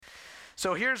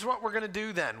So here's what we're going to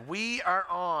do then. We are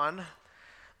on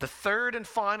the third and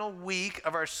final week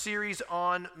of our series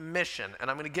on mission.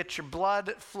 And I'm going to get your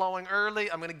blood flowing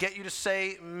early. I'm going to get you to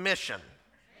say mission.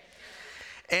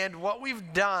 And what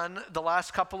we've done the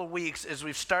last couple of weeks is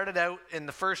we've started out in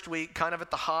the first week kind of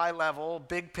at the high level,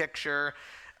 big picture,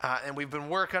 and we've been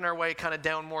working our way kind of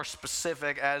down more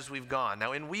specific as we've gone.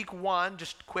 Now in week one,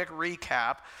 just a quick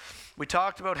recap, we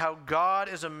talked about how God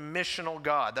is a missional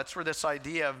God. That's where this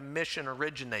idea of mission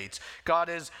originates. God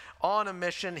is on a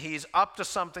mission. He's up to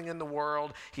something in the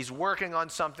world. He's working on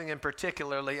something in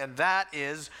particularly, and that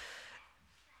is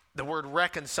the word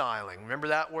reconciling. Remember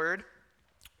that word?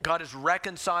 God is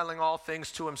reconciling all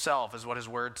things to himself, is what his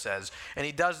word says. And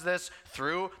he does this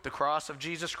through the cross of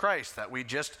Jesus Christ that we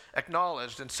just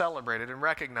acknowledged and celebrated and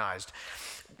recognized.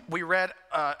 We read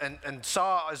and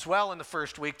saw as well in the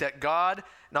first week that God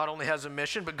not only has a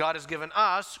mission, but God has given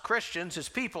us, Christians, his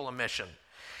people, a mission.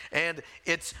 And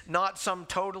it's not some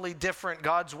totally different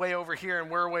God's way over here and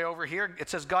we're way over here. It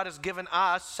says God has given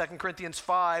us, 2 Corinthians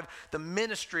 5, the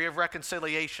ministry of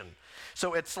reconciliation.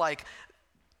 So it's like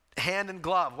hand in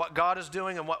glove, what God is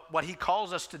doing and what he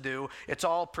calls us to do, it's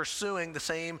all pursuing the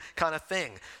same kind of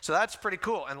thing. So that's pretty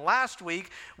cool. And last week,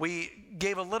 we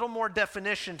gave a little more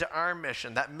definition to our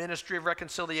mission, that ministry of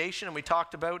reconciliation, and we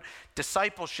talked about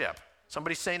discipleship.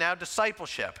 Somebody say now,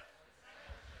 discipleship.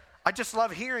 I just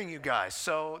love hearing you guys,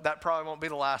 so that probably won't be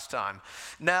the last time.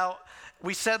 Now,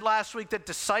 we said last week that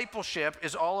discipleship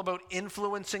is all about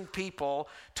influencing people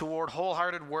toward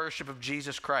wholehearted worship of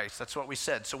Jesus Christ. That's what we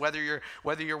said. So whether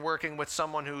you're working with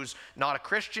someone who's not a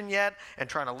Christian yet and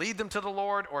trying to lead them to the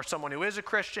Lord, or someone who is a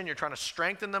Christian, you're trying to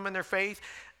strengthen them in their faith.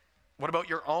 What about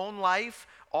your own life?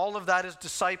 All of that is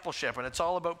discipleship, and it's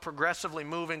all about progressively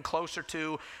moving closer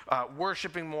to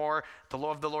worshiping more the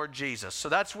love of the Lord Jesus. So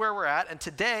that's where we're at, and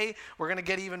today we're going to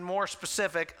get even more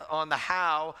specific on the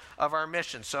how of our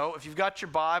mission. So if you've got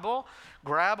your Bible,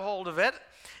 grab hold of it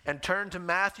and turn to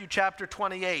Matthew chapter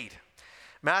 28.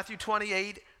 Matthew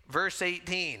 28, verse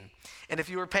 18. And if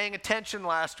you were paying attention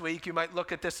last week, you might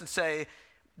look at this and say,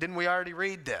 didn't we already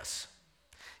read this?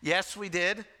 Yes, we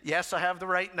did. Yes, I have the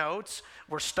right notes.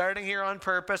 We're starting here on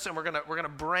purpose, and we're gonna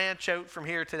branch out from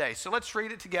here today. So let's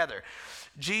read it together.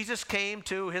 Jesus came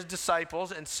to his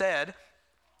disciples and said,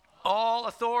 "All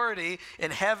authority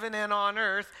in heaven and on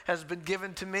earth has been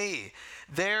given to me.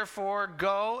 Therefore,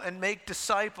 go and make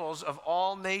disciples of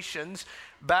all nations,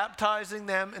 baptizing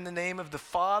them in the name of the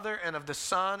Father and of the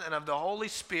Son and of the Holy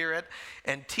Spirit,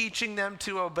 and teaching them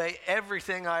to obey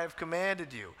everything I have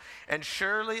commanded you. And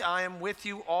surely I am with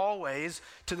you always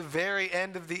to the very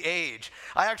end of the age."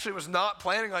 I actually was not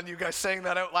planning on you guys saying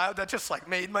that out loud. That just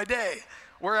made my day.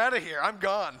 We're out of here. I'm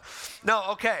gone.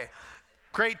 No, okay.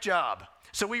 Great job.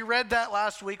 So we read that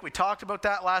last week. We talked about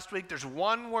that last week. There's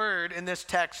one word in this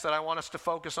text that I want us to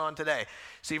focus on today.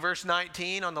 See verse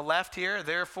 19 on the left here.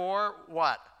 Therefore,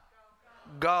 what?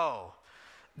 Go.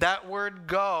 That word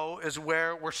go is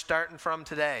where we're starting from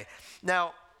today.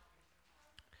 Now,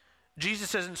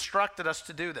 Jesus has instructed us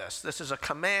to do this. This is a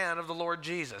command of the Lord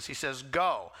Jesus. He says,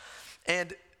 go.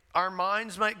 And our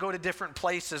minds might go to different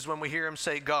places when we hear him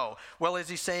say go. Well, is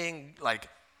he saying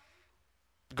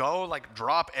go,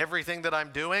 drop everything that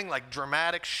I'm doing,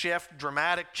 dramatic shift,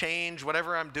 dramatic change,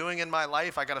 whatever I'm doing in my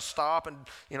life, I got to stop and,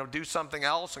 do something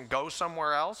else and go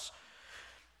somewhere else?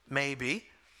 Maybe.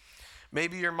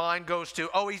 Maybe your mind goes to,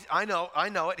 I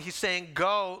know it. He's saying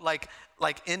go like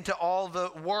into all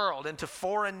the world, into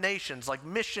foreign nations, like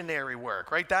missionary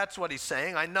work, right? That's what he's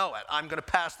saying. I know it. I'm going to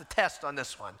pass the test on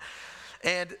this one.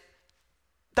 And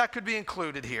that could be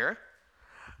included here.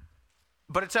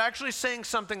 But it's actually saying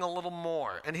something a little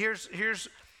more. And here's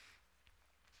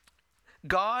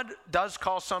God does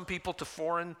call some people to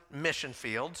foreign mission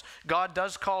fields. God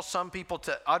does call some people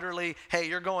to utterly, hey,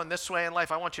 you're going this way in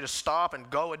life. I want you to stop and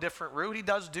go a different route. He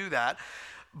does do that.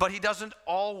 But he doesn't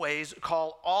always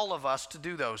call all of us to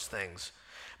do those things.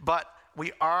 But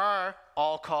we are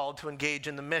all called to engage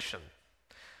in the mission.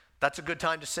 That's a good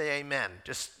time to say amen,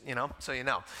 just, so you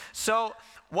know. So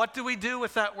what do we do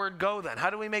with that word go then?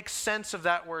 How do we make sense of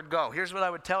that word go? Here's what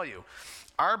I would tell you.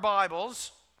 Our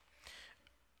Bibles,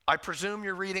 I presume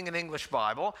you're reading an English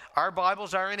Bible. Our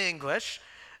Bibles are in English.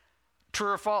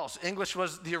 True or false? English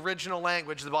was the original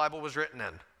language the Bible was written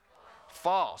in.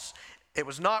 False. It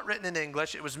was not written in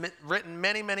English. It was written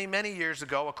many, many, many years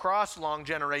ago across long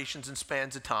generations and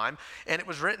spans of time. And it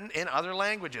was written in other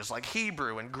languages like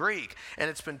Hebrew and Greek. And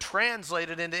it's been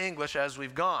translated into English as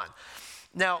we've gone.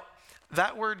 Now,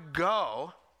 that word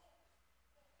go,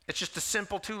 it's just a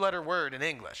simple two-letter word in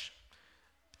English.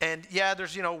 And yeah,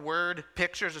 there's, word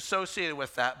pictures associated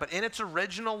with that. But in its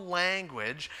original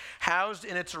language, housed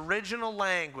in its original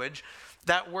language,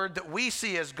 that word that we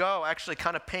see as go actually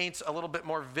kind of paints a little bit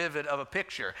more vivid of a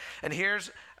picture. And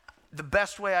here's the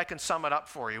best way I can sum it up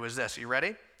for you is this. Are you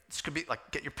ready? This could be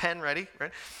like, get your pen ready.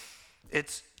 Right?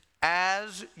 It's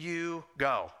as you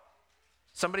go.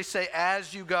 Somebody say,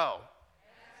 as you go.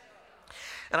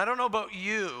 And I don't know about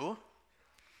you,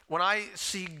 when I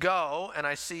see go and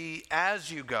I see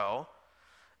as you go,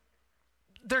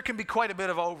 there can be quite a bit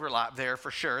of overlap there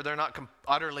for sure. They're not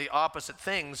utterly opposite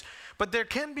things, but there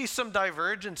can be some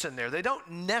divergence in there. They don't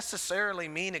necessarily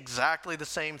mean exactly the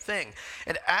same thing.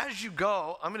 And as you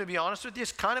go, I'm going to be honest with you,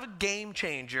 it's kind of a game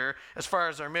changer as far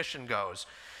as our mission goes.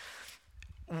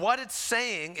 What it's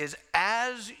saying is,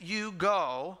 as you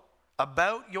go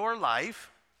about your life,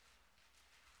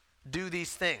 do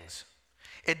these things.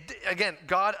 Again,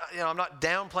 God, I'm not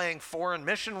downplaying foreign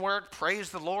mission work.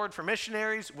 Praise the Lord for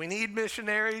missionaries. We need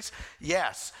missionaries.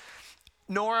 Yes.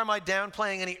 Nor am I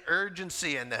downplaying any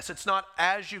urgency in this. It's not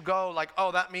as you go like,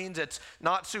 oh, that means it's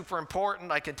not super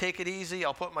important. I can take it easy.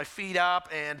 I'll put my feet up.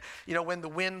 And, when the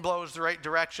wind blows the right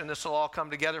direction, this will all come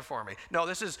together for me. No,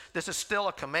 this is still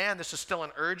a command. This is still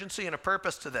an urgency and a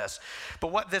purpose to this.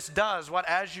 But what this does, what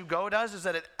as you go does, is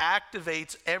that it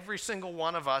activates every single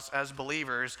one of us as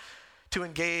believers to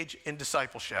engage in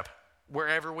discipleship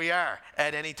wherever we are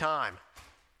at any time,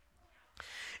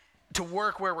 to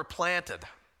work where we're planted.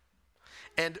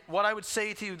 And what I would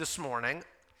say to you this morning,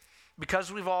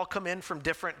 because we've all come in from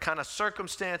different kind of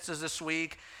circumstances this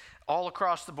week, all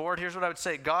across the board, here's what I would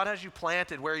say. God has you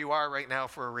planted where you are right now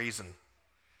for a reason.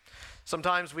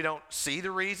 Sometimes we don't see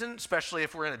the reason, especially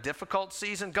if we're in a difficult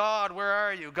season. God, where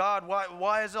are you? God,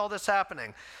 why is all this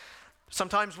happening?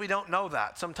 Sometimes we don't know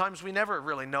that. Sometimes we never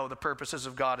really know the purposes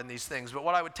of God in these things. But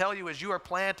what I would tell you is you are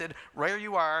planted where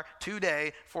you are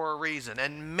today for a reason.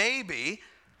 And maybe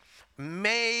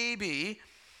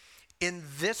in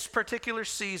this particular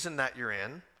season that you're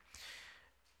in,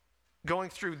 going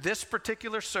through this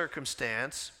particular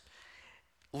circumstance,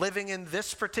 living in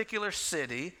this particular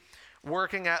city,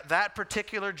 working at that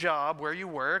particular job where you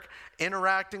work,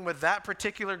 interacting with that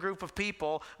particular group of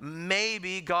people,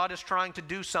 maybe God is trying to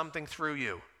do something through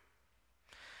you.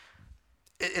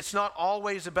 It's not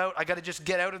always about, I got to just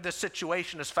get out of this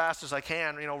situation as fast as I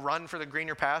can, run for the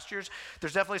greener pastures.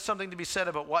 There's definitely something to be said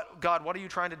about what are you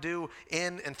trying to do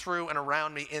in and through and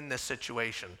around me in this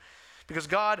situation? Because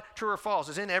God, true or false,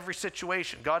 is in every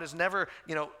situation. God is never,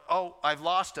 oh, I've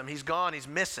lost him, he's gone, he's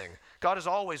missing. God is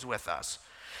always with us.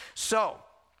 So,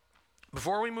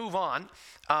 before we move on,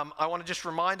 I want to just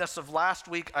remind us of last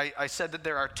week. I said that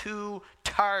there are 2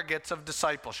 targets of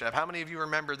discipleship. How many of you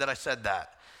remember that I said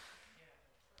that?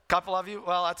 Couple of you?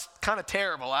 Well, that's kind of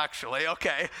terrible, actually.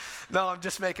 Okay. No, I'm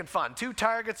just making fun. 2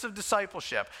 targets of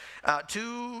discipleship.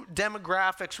 2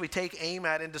 demographics we take aim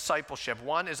at in discipleship.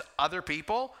 One is other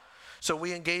people. So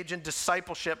we engage in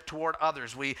discipleship toward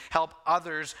others. We help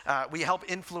others, we help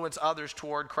influence others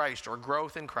toward Christ or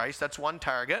growth in Christ. That's one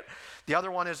target. The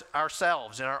other one is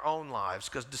ourselves in our own lives,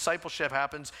 because discipleship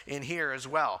happens in here as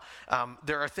well.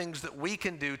 There are things that we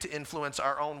can do to influence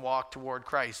our own walk toward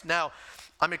Christ. Now,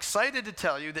 I'm excited to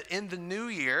tell you that in the new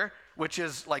year, which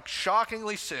is like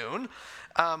shockingly soon,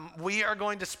 we are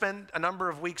going to spend a number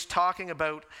of weeks talking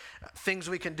about things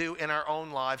we can do in our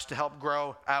own lives to help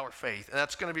grow our faith. And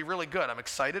that's going to be really good. I'm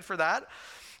excited for that.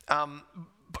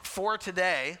 But for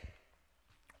today,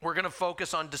 we're going to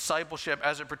focus on discipleship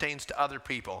as it pertains to other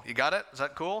people. You got it? Is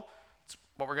that cool? That's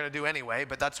what we're going to do anyway,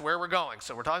 but that's where we're going.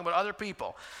 So we're talking about other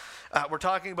people. We're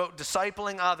talking about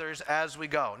discipling others as we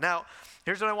go. Now,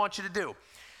 here's what I want you to do.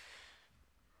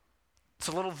 It's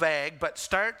a little vague, but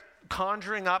start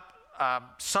conjuring up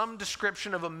some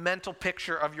description of a mental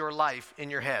picture of your life in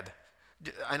your head.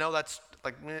 I know that's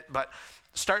like, but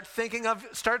start thinking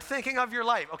of your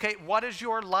life. Okay, what is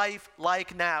your life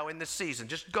like now in this season?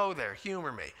 Just go there,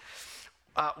 humor me.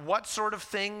 What sort of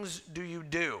things do you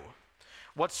do?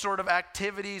 What sort of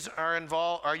activities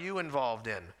are you involved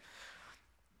in?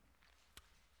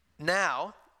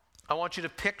 Now, I want you to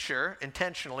picture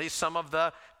intentionally some of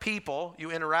the people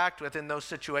you interact with in those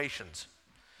situations.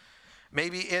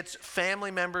 Maybe it's family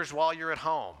members while you're at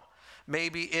home.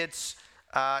 Maybe it's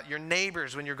your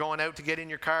neighbors when you're going out to get in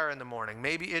your car in the morning.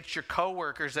 Maybe it's your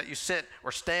coworkers that you sit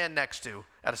or stand next to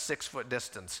at a 6-foot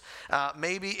distance.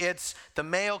 Maybe it's the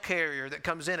mail carrier that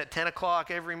comes in at 10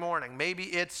 o'clock every morning. Maybe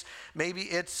it's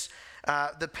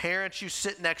the parents you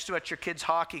sit next to at your kid's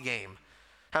hockey game.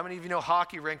 How many of you know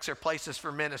hockey rinks are places for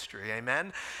ministry?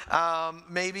 Amen.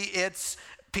 Maybe it's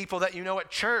people that you know at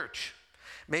church.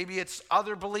 Maybe it's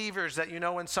other believers that you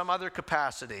know in some other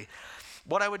capacity.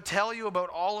 What I would tell you about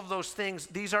all of those things,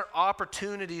 these are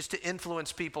opportunities to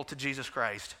influence people to Jesus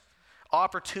Christ.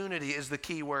 Opportunity is the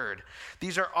key word.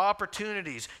 These are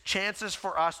opportunities, chances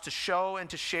for us to show and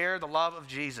to share the love of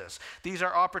Jesus. These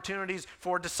are opportunities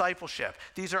for discipleship.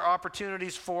 These are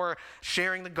opportunities for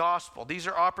sharing the gospel. These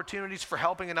are opportunities for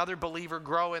helping another believer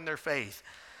grow in their faith.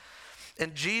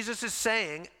 And Jesus is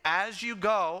saying, as you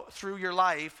go through your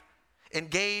life,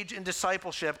 engage in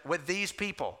discipleship with these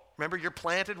people. Remember, you're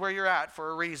planted where you're at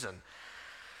for a reason.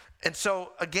 And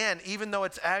so, again, even though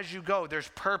it's as you go, there's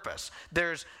purpose.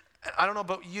 I don't know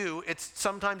about you, it's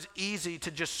sometimes easy to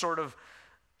just sort of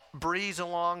breeze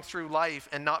along through life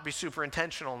and not be super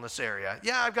intentional in this area.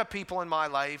 Yeah, I've got people in my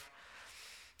life.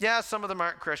 Yeah, some of them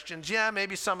aren't Christians. Yeah,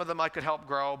 maybe some of them I could help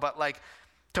grow, but like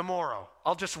tomorrow,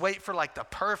 I'll just wait for like the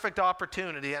perfect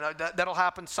opportunity and that'll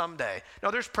happen someday. No,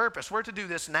 there's purpose. We're to do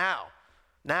this now.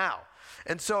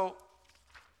 And so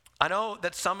I know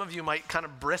that some of you might kind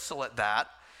of bristle at that,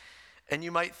 and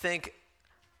you might think,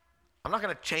 I'm not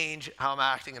going to change how I'm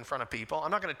acting in front of people.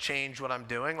 I'm not going to change what I'm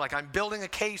doing. Like, I'm building a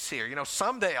case here.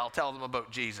 Someday I'll tell them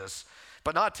about Jesus,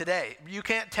 but not today. You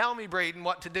can't tell me, Braden,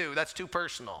 what to do. That's too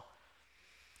personal.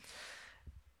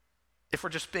 If we're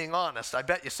just being honest, I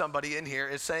bet you somebody in here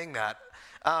is saying that.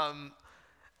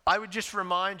 I would just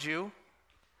remind you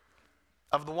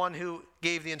of the one who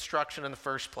gave the instruction in the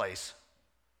first place.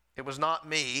 It was not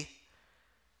me.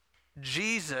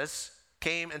 Jesus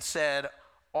came and said,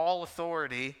 all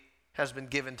authority has been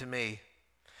given to me.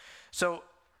 So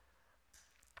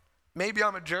maybe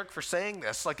I'm a jerk for saying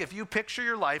this. Like, if you picture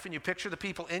your life and you picture the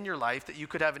people in your life that you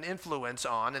could have an influence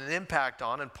on and an impact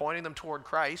on and pointing them toward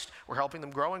Christ or helping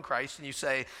them grow in Christ, and you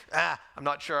say, I'm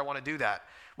not sure I want to do that.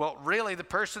 Well, really, the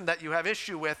person that you have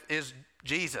issue with is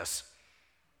Jesus.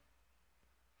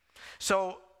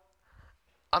 So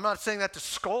I'm not saying that to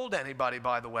scold anybody,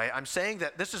 by the way. I'm saying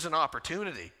that this is an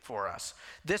opportunity for us.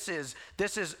 This is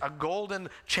a golden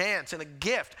chance and a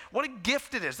gift. What a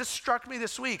gift it is. This struck me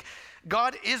this week.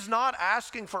 God is not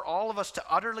asking for all of us to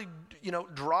utterly,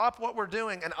 drop what we're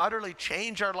doing and utterly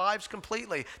change our lives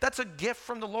completely. That's a gift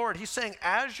from the Lord. He's saying,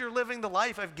 as you're living the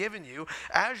life I've given you,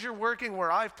 as you're working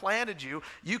where I've planted you,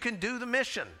 you can do the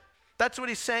mission. That's what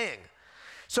he's saying.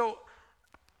 So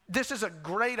this is a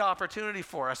great opportunity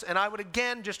for us. And I would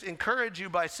again just encourage you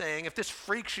by saying, if this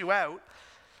freaks you out,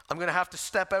 I'm going to have to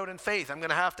step out in faith. I'm going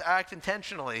to have to act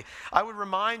intentionally. I would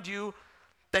remind you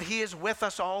that he is with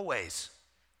us always.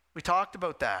 We talked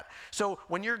about that. So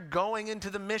when you're going into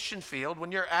the mission field,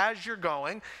 as you're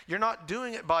going, you're not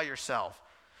doing it by yourself.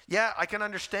 Yeah, I can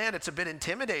understand it's a bit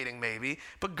intimidating maybe,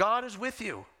 but God is with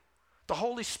you. The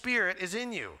Holy Spirit is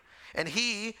in you. And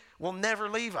he will never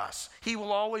leave us. He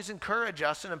will always encourage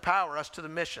us and empower us to the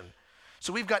mission.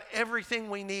 So we've got everything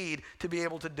we need to be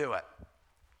able to do it.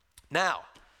 Now,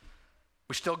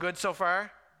 we still good so far?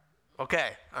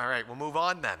 Okay, all right, we'll move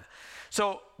on then.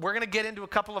 So we're going to get into a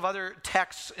couple of other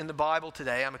texts in the Bible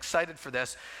today. I'm excited for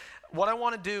this. What I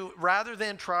want to do, rather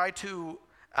than try to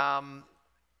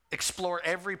explore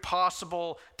every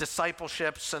possible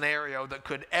discipleship scenario that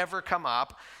could ever come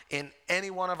up in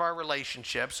any one of our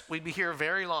relationships, we'd be here a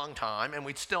very long time and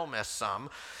we'd still miss some.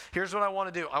 Here's what I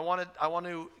want to do. I want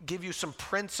to give you some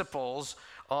principles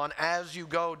on as you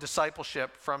go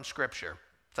discipleship from Scripture.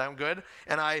 Sound good?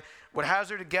 And I would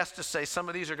hazard a guess to say some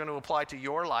of these are going to apply to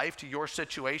your life, to your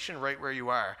situation right where you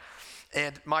are.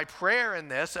 And my prayer in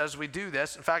this, as we do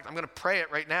this, in fact, I'm going to pray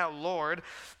it right now, Lord,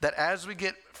 that as we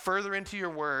get further into your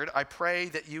word, I pray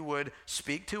that you would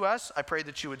speak to us. I pray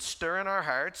that you would stir in our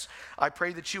hearts. I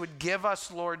pray that you would give us,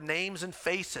 Lord, names and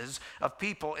faces of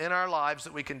people in our lives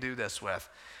that we can do this with.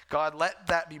 God, let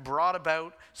that be brought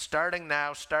about starting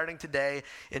now, starting today.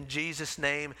 In Jesus'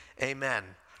 name, amen.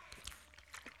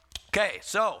 Okay,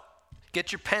 so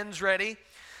get your pens ready.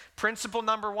 Principle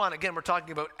number one, again, we're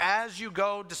talking about as you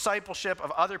go discipleship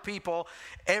of other people,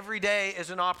 every day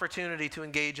is an opportunity to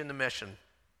engage in the mission.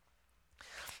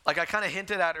 Like I kind of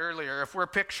hinted at earlier, if we're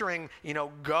picturing,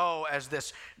 go as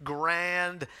this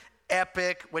grand,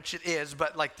 epic, which it is,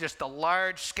 but like just the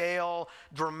large scale,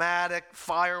 dramatic,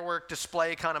 firework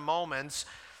display kind of moments.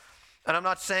 And I'm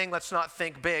not saying let's not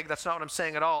think big. That's not what I'm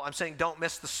saying at all. I'm saying don't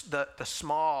miss the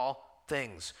small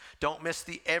things. Don't miss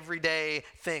the everyday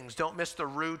things. Don't miss the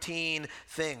routine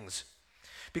things.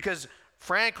 Because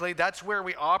frankly, that's where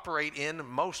we operate in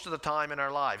most of the time in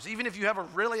our lives. Even if you have a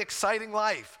really exciting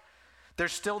life,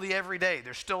 there's still the everyday,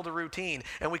 there's still the routine,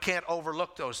 and we can't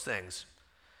overlook those things.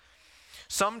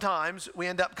 Sometimes we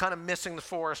end up kind of missing the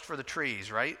forest for the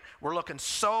trees, right? We're looking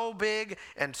so big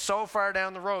and so far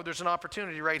down the road, there's an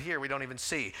opportunity right here we don't even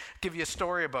see. I'll give you a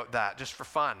story about that just for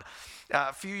fun.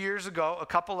 A few years ago, a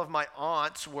couple of my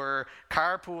aunts were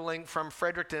carpooling from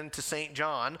Fredericton to St.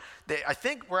 John. I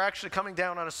think were actually coming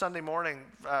down on a Sunday morning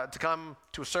to come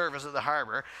to a service at the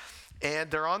harbor.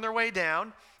 And they're on their way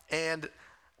down. And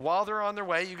while they're on their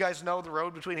way, you guys know the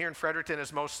road between here and Fredericton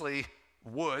is mostly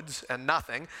woods and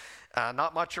nothing.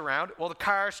 Not much around. Well, the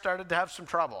car started to have some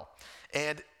trouble.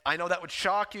 And I know that would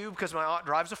shock you because my aunt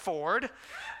drives a Ford.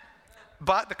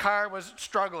 But the car was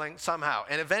struggling somehow.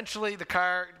 And eventually the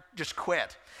car just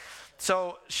quit.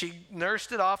 So she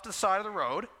nursed it off to the side of the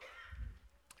road.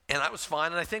 And that was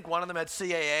fine. And I think one of them had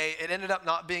CAA. It ended up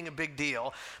not being a big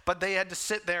deal. But they had to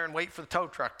sit there and wait for the tow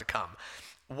truck to come.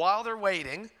 While they're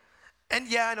waiting, and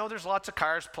yeah, I know there's lots of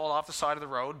cars pulled off the side of the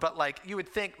road, but like you would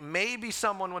think maybe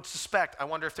someone would suspect, I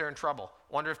wonder if they're in trouble,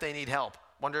 wonder if they need help,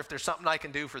 wonder if there's something I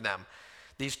can do for them.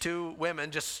 These two women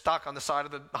just stuck on the side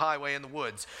of the highway in the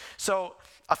woods. So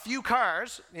a few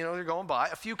cars, they're going by,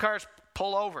 a few cars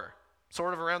pull over,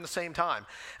 sort of around the same time.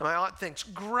 And my aunt thinks,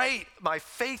 great, my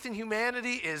faith in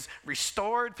humanity is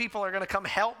restored. People are going to come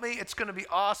help me. It's going to be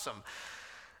awesome.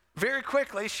 Very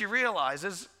quickly, she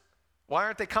realizes, why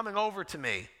aren't they coming over to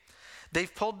me?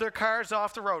 They've pulled their cars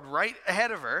off the road right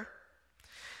ahead of her.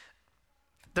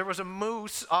 There was a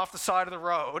moose off the side of the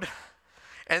road,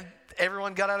 and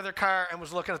everyone got out of their car and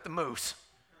was looking at the moose,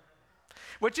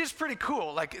 which is pretty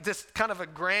cool. Like this kind of a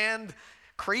grand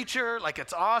creature, like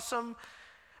it's awesome.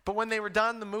 But when they were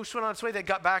done, the moose went on its way. They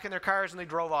got back in their cars and they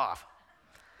drove off.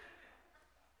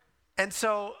 And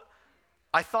so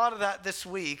I thought of that this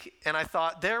week, and I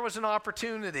thought there was an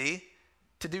opportunity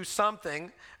to do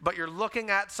something, but you're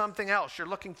looking at something else. You're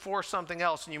looking for something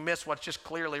else, and you miss what's just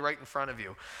clearly right in front of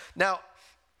you. Now,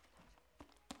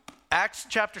 Acts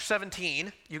chapter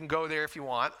 17, you can go there if you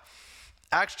want.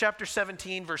 Acts chapter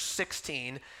 17, verse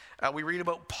 16, we read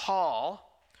about Paul,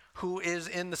 who is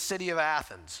in the city of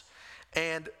Athens.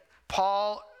 And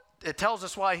Paul, it tells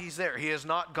us why he's there. He has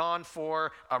not gone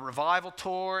for a revival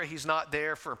tour. He's not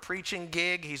there for a preaching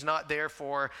gig. He's not there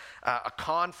for a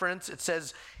conference. It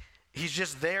says he's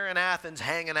just there in Athens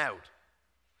hanging out.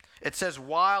 It says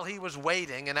while he was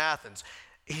waiting in Athens,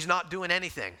 he's not doing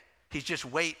anything. He's just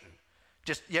waiting.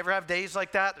 You ever have days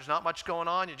like that? There's not much going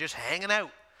on. You're just hanging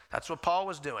out. That's what Paul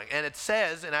was doing. And it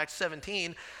says in Acts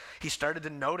 17, he started to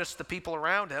notice the people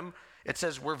around him. It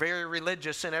says we're very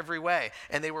religious in every way.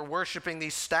 And they were worshiping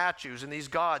these statues and these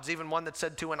gods, even one that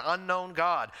said to an unknown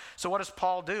God. So what does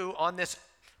Paul do on this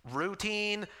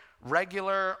routine,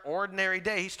 regular, ordinary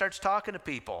day? He starts talking to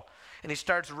people. And he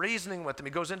starts reasoning with them.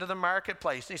 He goes into the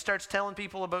marketplace and he starts telling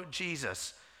people about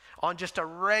Jesus on just a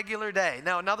regular day.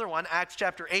 Now, another one, Acts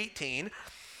chapter 18,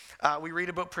 we read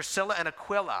about Priscilla and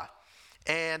Aquila.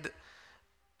 And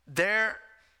they're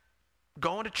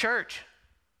going to church.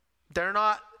 They're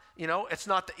not, it's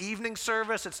not the evening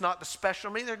service. It's not the special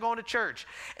meeting. They're going to church.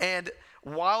 And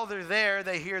while they're there,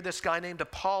 they hear this guy named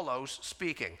Apollos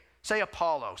speaking. Say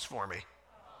Apollos for me.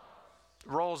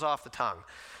 Rolls off the tongue.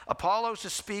 Apollos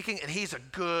is speaking, and he's a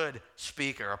good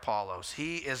speaker, Apollos.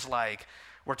 He is like,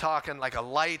 we're talking like a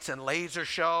lights and laser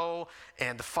show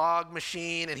and the fog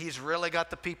machine, and he's really got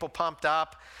the people pumped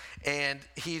up, and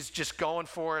he's just going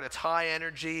for it. It's high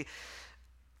energy.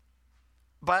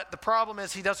 But the problem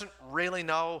is he doesn't really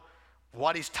know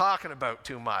what he's talking about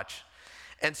too much.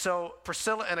 And so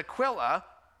Priscilla and Aquila,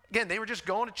 again, they were just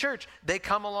going to church. They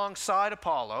come alongside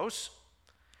Apollos,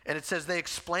 and it says they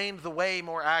explained the way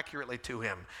more accurately to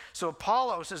him. So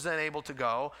Apollos is then able to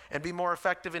go and be more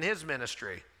effective in his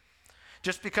ministry.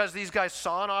 Just because these guys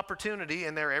saw an opportunity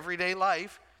in their everyday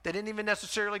life, they didn't even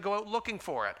necessarily go out looking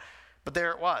for it. But there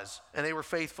it was, and they were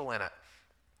faithful in it.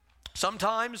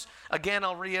 Sometimes, again,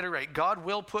 I'll reiterate, God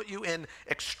will put you in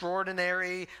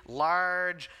extraordinary,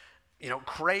 large,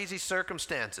 crazy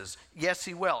circumstances. Yes,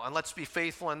 he will, and let's be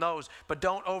faithful in those. But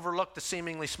don't overlook the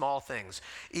seemingly small things.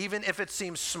 Even if it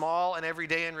seems small and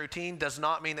everyday and routine, does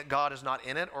not mean that God is not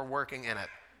in it or working in it.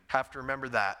 Have to remember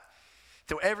that.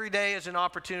 So every day is an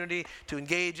opportunity to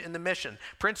engage in the mission.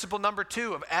 Principle number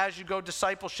 2 of as you go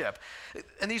discipleship.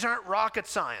 And these aren't rocket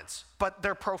science, but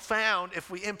they're profound if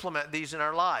we implement these in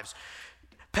our lives.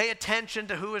 Pay attention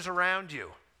to who is around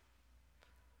you.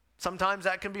 Sometimes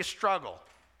that can be a struggle.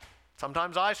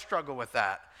 Sometimes I struggle with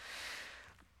that.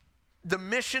 The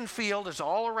mission field is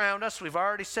all around us. We've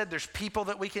already said there's people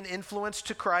that we can influence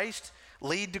to Christ,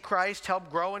 lead to Christ,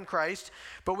 help grow in Christ.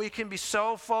 But we can be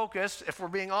so focused, if we're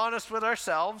being honest with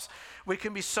ourselves, we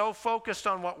can be so focused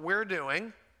on what we're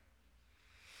doing,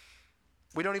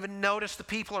 we don't even notice the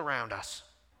people around us.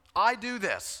 I do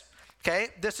this, okay?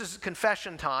 This is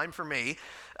confession time for me.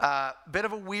 Bit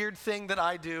of a weird thing that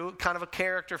I do, kind of a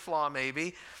character flaw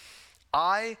maybe.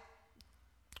 I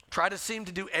try to seem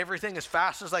to do everything as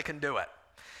fast as I can do it.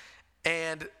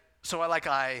 And so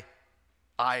I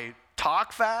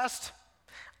talk fast.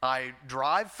 I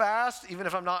drive fast, even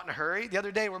if I'm not in a hurry. The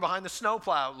other day, we're behind the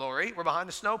snowplow, Lori. We're behind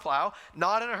the snowplow,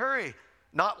 not in a hurry,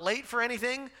 not late for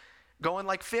anything, going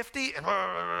like 50, and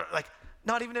like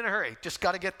not even in a hurry, just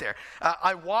got to get there.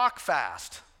 I walk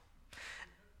fast.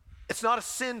 It's not a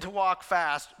sin to walk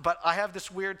fast, but I have this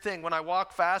weird thing. When I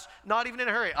walk fast, not even in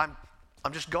a hurry,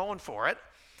 I'm just going for it.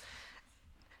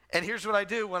 And here's what I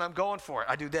do when I'm going for it.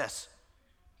 I do this.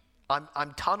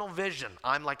 I'm tunnel vision.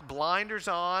 I'm like blinders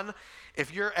on.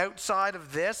 If you're outside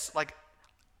of this, like,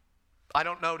 I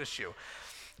don't notice you.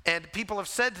 And people have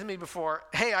said to me before,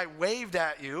 hey, I waved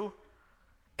at you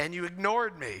and you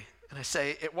ignored me. And I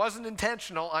say, it wasn't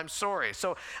intentional, I'm sorry.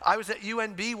 So I was at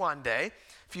UNB one day,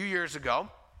 a few years ago,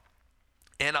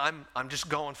 and I'm just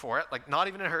going for it, like not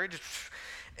even in a hurry,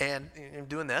 and I'm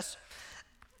doing this.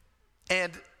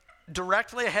 And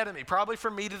directly ahead of me, probably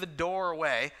from me to the door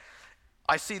away,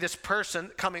 I see this person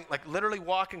coming, like literally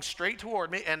walking straight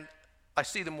toward me, and I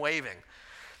see them waving.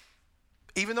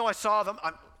 Even though I saw them,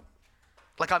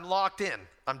 I'm locked in.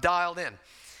 I'm dialed in.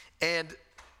 And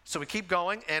so we keep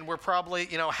going, and we're probably,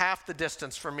 half the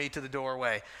distance from me to the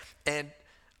doorway. And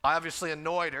I obviously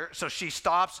annoyed her, so she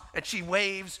stops, and she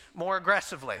waves more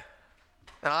aggressively.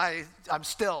 And I'm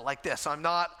still like this. I'm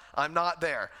not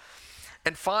there.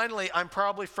 And finally, I'm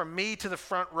probably from me to the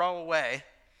front row away.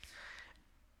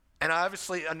 And I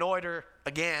obviously annoyed her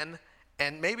again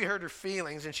and maybe hurt her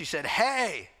feelings. And she said,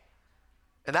 hey.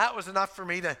 And that was enough for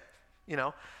me to,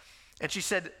 And she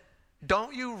said,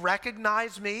 don't you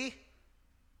recognize me?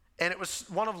 And it was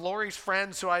one of Lori's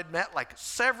friends who I'd met like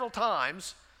several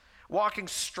times, walking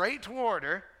straight toward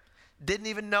her, didn't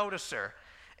even notice her.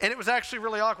 And it was actually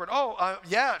really awkward. Oh,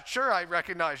 yeah, sure, I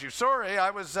recognize you. Sorry, I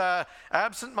was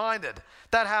absent-minded.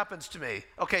 That happens to me.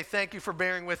 Okay, thank you for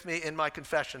bearing with me in my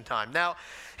confession time. Now,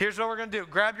 here's what we're going to do.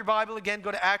 Grab your Bible again. Go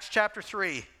to Acts chapter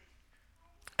 3.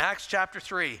 Acts chapter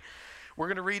 3. We're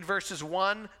going to read verses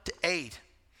 1 to 8.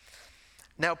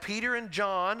 Now, Peter and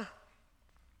John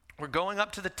were going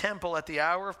up to the temple at the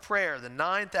hour of prayer, the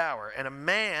 9th hour, and a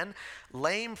man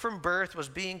lame from birth was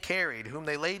being carried, whom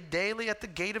they laid daily at the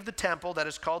gate of the temple that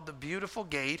is called the Beautiful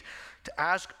Gate, to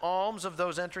ask alms of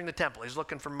those entering the temple. He's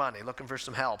looking for money, looking for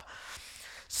some help.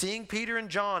 Seeing Peter and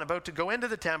John about to go into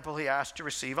the temple, he asked to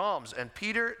receive alms. And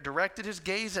Peter directed his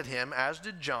gaze at him, as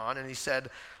did John, and he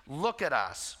said, look at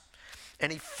us.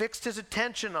 And he fixed his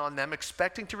attention on them,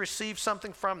 expecting to receive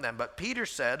something from them. But Peter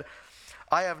said,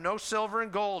 I have no silver and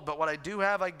gold, but what I do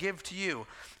have I give to you.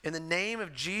 In the name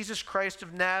of Jesus Christ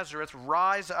of Nazareth,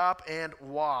 rise up and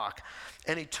walk.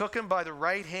 And he took him by the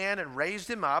right hand and raised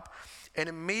him up, and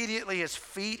immediately his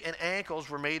feet and ankles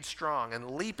were made strong.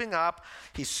 And leaping up,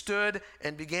 he stood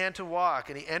and began to walk.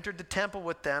 And he entered the temple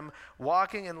with them,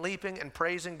 walking and leaping and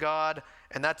praising God.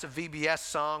 And that's a VBS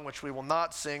song, which we will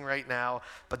not sing right now,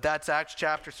 but that's Acts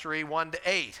chapter 3, 1 to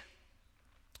 8.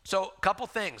 So a couple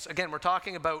things. Again, we're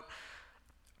talking about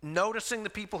noticing the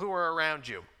people who are around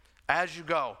you as you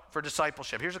go for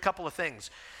discipleship. Here's a couple of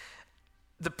things.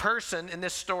 The person in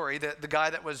this story, the guy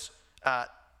that was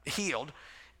healed,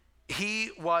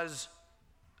 he was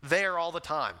there all the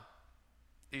time.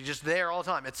 He's just there all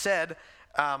the time. It said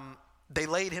they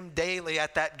laid him daily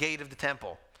at that gate of the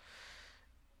temple.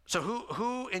 So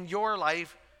who in your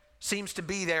life seems to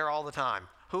be there all the time?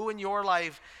 Who in your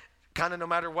life, kind of no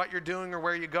matter what you're doing or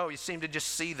where you go, you seem to just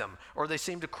see them, or they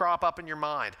seem to crop up in your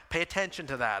mind? Pay attention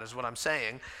to that is what I'm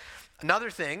saying. Another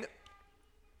thing,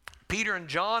 Peter and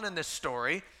John in this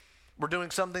story were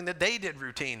doing something that they did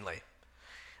routinely.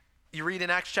 You read in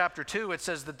Acts chapter 2, it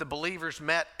says that the believers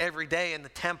met every day in the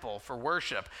temple for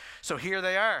worship. So here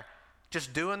they are,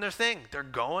 just doing their thing. They're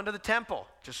going to the temple,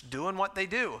 just doing what they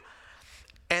do.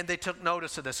 And they took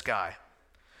notice of this guy.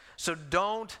 So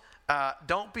don't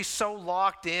be so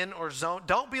locked in or zoned.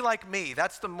 Don't be like me.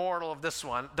 That's the moral of this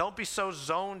one. Don't be so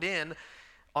zoned in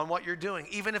on what you're doing,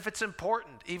 even if it's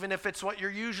important, even if it's what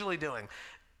you're usually doing.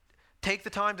 Take the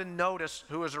time to notice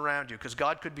who is around you, because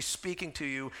God could be speaking to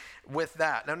you with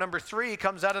that. Now, number 3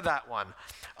 comes out of that one.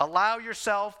 Allow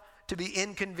yourself to be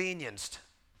inconvenienced.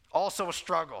 Also a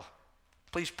struggle.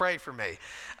 Please pray for me.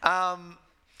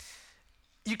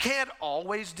 You can't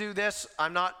always do this.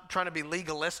 I'm not trying to be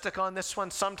legalistic on this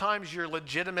one. Sometimes you're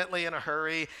legitimately in a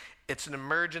hurry. It's an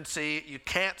emergency. You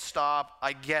can't stop.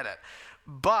 I get it.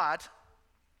 But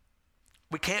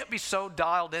we can't be so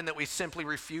dialed in that we simply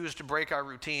refuse to break our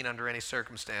routine under any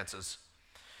circumstances.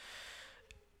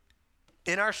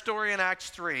 In our story in Acts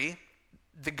 3,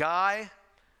 the guy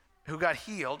who got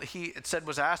healed, it said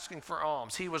was asking for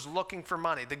alms. He was looking for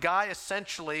money. The guy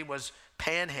essentially was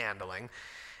panhandling.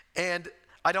 And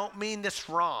I don't mean this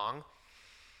wrong,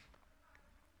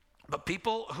 but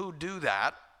people who do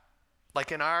that,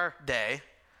 like in our day,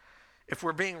 if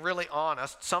we're being really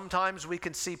honest, sometimes we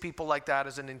can see people like that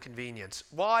as an inconvenience.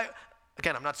 Why?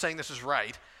 Again, I'm not saying this is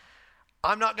right.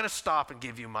 I'm not going to stop and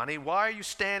give you money. Why are you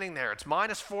standing there? It's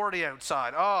minus 40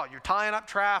 outside. Oh, you're tying up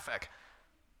traffic.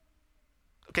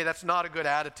 Okay, that's not a good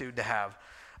attitude to have.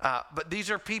 But these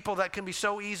are people that can be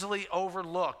so easily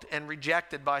overlooked and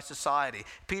rejected by society.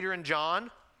 Peter and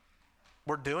John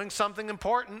were doing something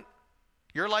important.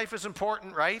 Your life is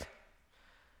important, right?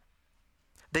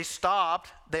 They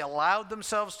stopped, they allowed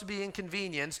themselves to be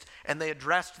inconvenienced, and they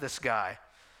addressed this guy.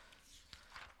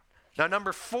 Now,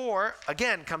 number 4,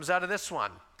 again, comes out of this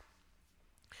one.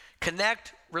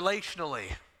 Connect relationally.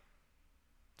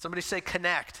 Somebody say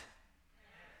connect.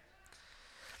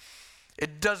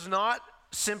 It does not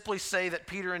simply say that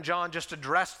Peter and John just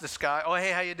addressed this guy. Oh,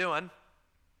 hey, how you doing?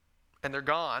 And they're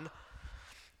gone.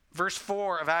 Verse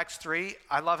 4 of Acts 3,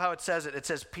 I love how it says it. It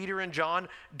says Peter and John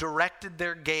directed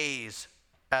their gaze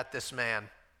at this man.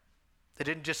 They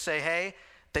didn't just say, hey,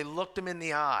 they looked him in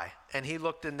the eye, and he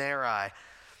looked in their eye.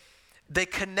 They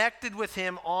connected with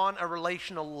him on a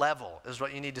relational level, is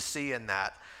what you need to see in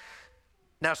that.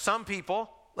 Now, some people,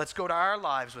 let's go to our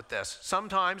lives with this.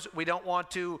 Sometimes we don't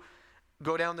want to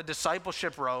go down the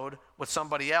discipleship road with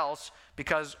somebody else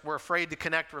because we're afraid to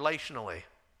connect relationally.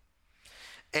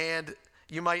 And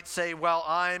you might say, well,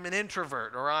 I'm an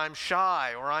introvert, or I'm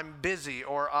shy, or I'm busy,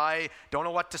 or I don't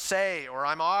know what to say, or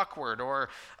I'm awkward, or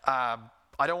I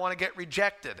don't want to get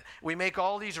rejected. We make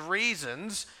all these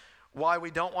reasons why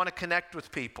we don't want to connect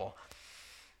with people.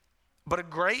 But a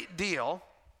great deal,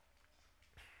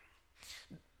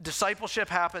 discipleship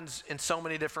happens in so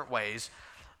many different ways.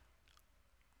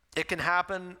 It can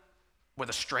happen with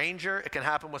a stranger. It can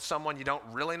happen with someone you don't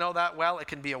really know that well. It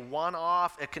can be a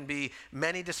one-off. It can be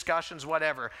many discussions,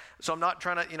 whatever. So I'm not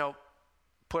trying to,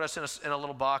 put us in a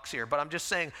little box here. But I'm just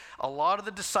saying a lot of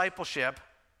the discipleship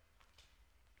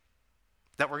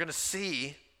that we're going to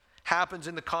see happens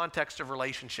in the context of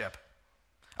relationship.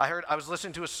 I was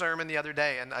listening to a sermon the other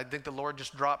day, and I think the Lord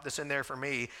just dropped this in there for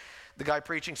me. The guy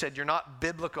preaching said, you're not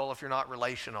biblical if you're not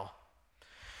relational.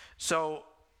 So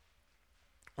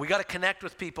we got to connect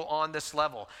with people on this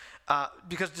level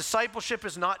because discipleship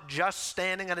is not just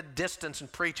standing at a distance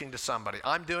and preaching to somebody.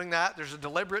 I'm doing that. There's a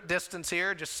deliberate distance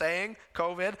here, just saying,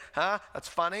 COVID, that's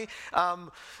funny.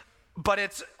 But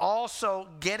it's also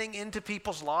getting into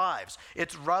people's lives.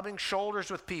 It's rubbing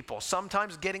shoulders with people,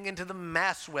 sometimes getting into the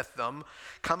mess with them,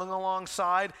 coming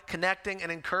alongside, connecting and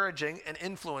encouraging and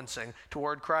influencing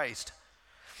toward Christ.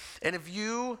 And if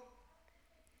you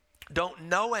don't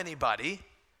know anybody,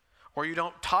 or you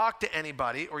don't talk to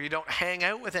anybody, or you don't hang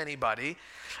out with anybody,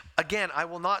 again, I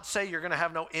will not say you're going to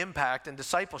have no impact in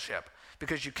discipleship,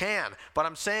 because you can. But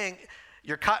I'm saying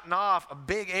you're cutting off a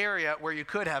big area where you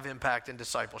could have impact in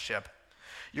discipleship.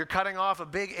 You're cutting off a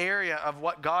big area of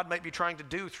what God might be trying to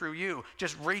do through you,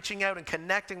 just reaching out and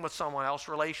connecting with someone else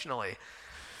relationally.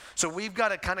 So we've got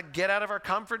to kind of get out of our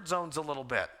comfort zones a little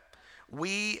bit.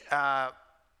 We have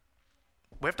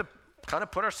to kind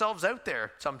of put ourselves out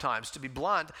there sometimes, to be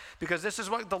blunt, because this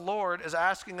is what the Lord is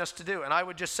asking us to do. And I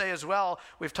would just say as well,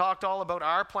 we've talked all about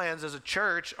our plans as a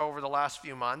church over the last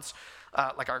few months,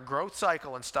 like our growth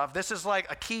cycle and stuff. This is like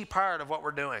a key part of what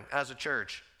we're doing as a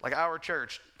church, like our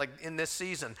church, like in this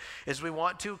season, is we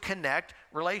want to connect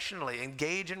relationally,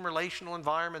 engage in relational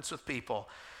environments with people.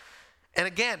 And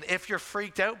again, if you're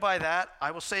freaked out by that,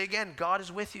 I will say again, God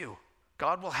is with you.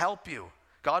 God will help you.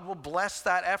 God will bless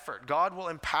that effort. God will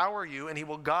empower you, and he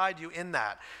will guide you in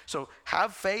that. So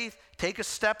have faith, take a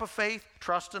step of faith,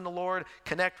 trust in the Lord,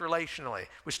 connect relationally.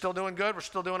 We're still doing good? We're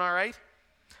still doing all right?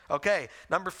 Okay,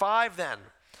 number 5 then.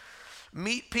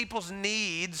 Meet people's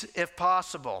needs if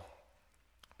possible.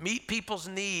 Meet people's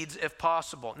needs if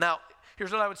possible. Now,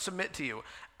 here's what I would submit to you.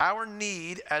 Our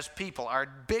need as people, our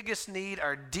biggest need,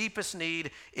 our deepest need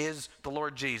is the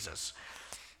Lord Jesus.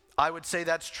 I would say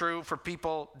that's true for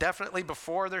people definitely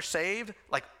before they're saved,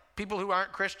 like people who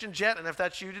aren't Christians yet, and if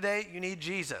that's you today, you need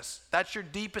Jesus. That's your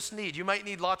deepest need. You might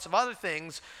need lots of other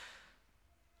things,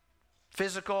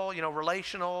 physical,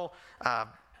 relational,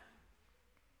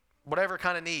 whatever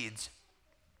kind of needs.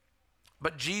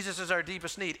 But Jesus is our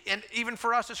deepest need. And even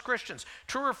for us as Christians,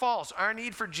 true or false, our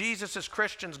need for Jesus as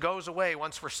Christians goes away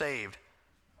once we're saved.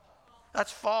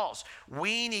 That's false.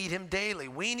 We need him daily.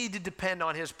 We need to depend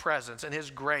on his presence and his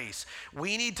grace.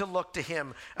 We need to look to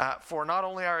him for not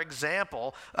only our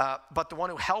example, but the one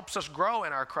who helps us grow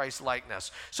in our Christ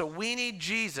likeness. So we need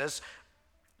Jesus.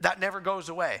 That never goes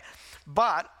away.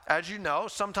 But, as you know,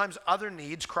 sometimes other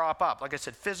needs crop up. Like I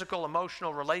said, physical,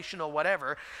 emotional, relational,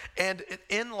 whatever. And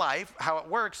in life, how it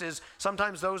works is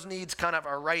sometimes those needs kind of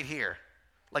are right here.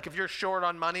 Like if you're short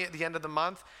on money at the end of the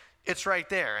month, it's right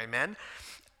there, amen?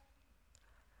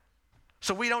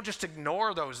 So we don't just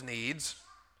ignore those needs.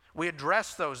 We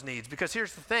address those needs. Because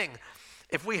here's the thing.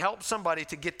 If we help somebody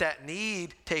to get that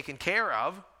need taken care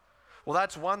of, well,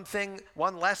 that's one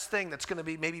less thing that's going to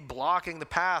be maybe blocking the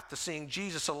path to seeing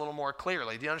Jesus a little more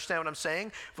clearly. Do you understand what I'm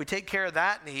saying? If we take care of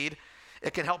that need,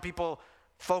 it can help people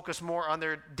focus more on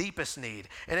their deepest need.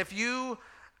 And if you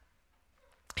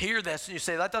hear this and you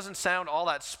say, that doesn't sound all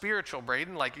that spiritual,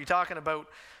 Braden, like you're talking about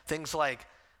things like,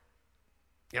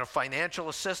 financial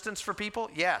assistance for people?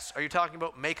 Yes. Are you talking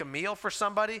about make a meal for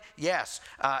somebody? Yes.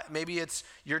 Maybe it's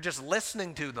you're just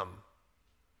listening to them.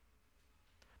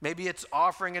 Maybe it's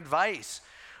offering advice.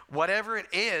 Whatever it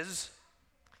is,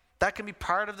 that can be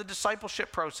part of the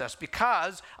discipleship process,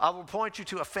 because I will point you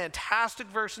to a fantastic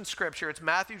verse in Scripture. It's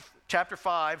Matthew chapter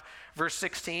 5, verse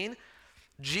 16.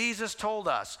 Jesus told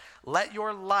us, let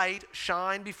your light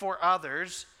shine before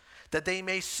others, that they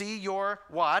may see your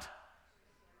what?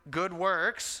 Good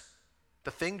works. The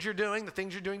things you're doing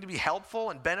to be helpful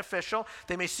and beneficial.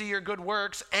 They may see your good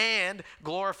works and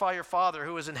glorify your Father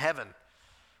who is in heaven.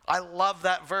 I love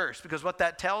that verse, because what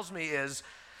that tells me is,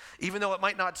 even though it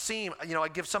might not seem, I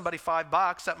give somebody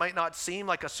 $5, that might not seem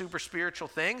like a super spiritual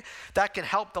thing, that can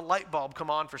help the light bulb come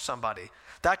on for somebody.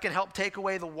 That can help take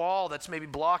away the wall that's maybe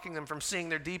blocking them from seeing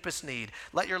their deepest need.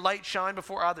 Let your light shine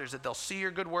before others, that they'll see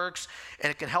your good works, and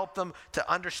it can help them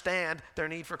to understand their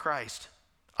need for Christ.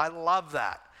 I love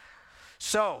that.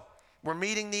 So, we're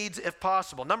meeting needs if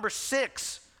possible. Number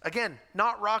 6, again,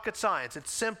 not rocket science.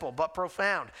 It's simple but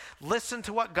profound. Listen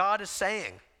to what God is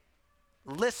saying.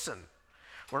 Listen.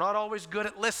 We're not always good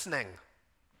at listening.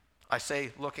 I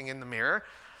say looking in the mirror.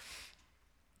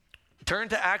 Turn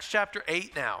to Acts chapter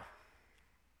 8 now.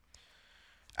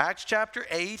 Acts chapter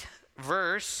 8,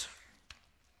 verse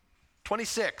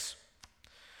 26.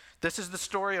 This is the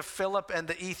story of Philip and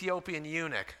the Ethiopian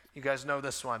eunuch. You guys know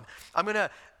this one. I'm going to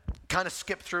kind of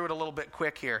skip through it a little bit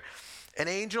quick here. An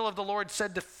angel of the Lord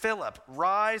said to Philip,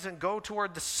 rise and go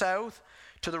toward the south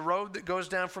to the road that goes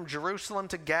down from Jerusalem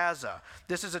to Gaza.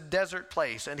 This is a desert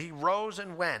place. And he rose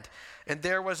and went. And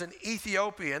there was an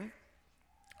Ethiopian,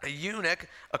 a eunuch,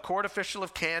 a court official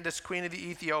of Candace, queen of the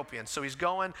Ethiopians. So he's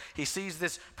going, he sees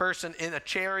this person in a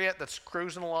chariot that's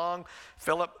cruising along.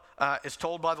 Philip is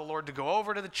told by the Lord to go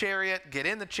over to the chariot, get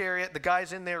in the chariot. The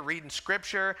guy's in there reading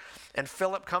scripture, and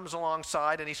Philip comes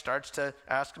alongside and he starts to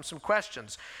ask him some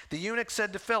questions. The eunuch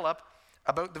said to Philip,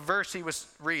 about the verse he was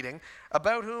reading,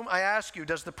 about whom, I ask you,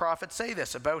 does the prophet say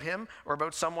this? About him or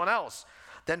about someone else?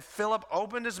 Then Philip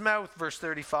opened his mouth, verse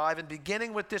 35, and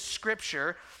beginning with this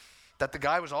scripture that the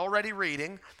guy was already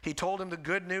reading, he told him the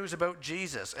good news about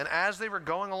Jesus. And as they were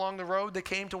going along the road, they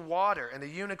came to water. And the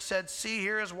eunuch said, see,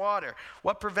 here is water.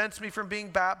 What prevents me from being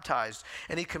baptized?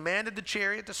 And he commanded the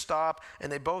chariot to stop,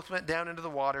 and they both went down into the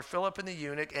water, Philip and the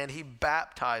eunuch, and he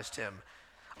baptized him.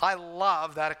 I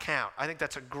love that account. I think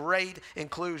that's a great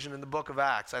inclusion in the book of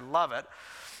Acts. I love it.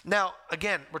 Now,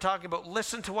 again, we're talking about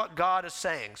listen to what God is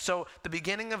saying. So the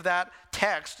beginning of that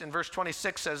text in verse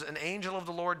 26 says, an angel of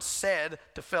the Lord said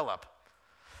to Philip.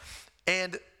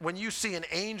 And when you see an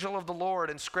angel of the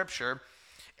Lord in Scripture,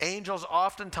 angels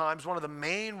oftentimes, one of the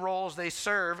main roles they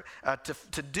serve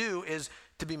to do is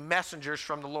to be messengers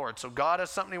from the Lord. So God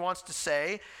has something he wants to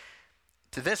say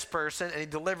to this person, and he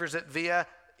delivers it via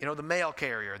the mail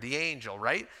carrier, the angel,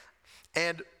 right?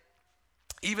 And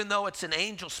even though it's an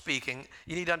angel speaking,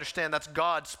 you need to understand that's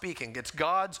God speaking. It's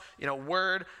God's,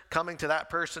 word coming to that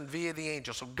person via the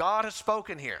angel. So God has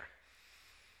spoken here.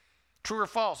 True or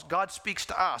false? God speaks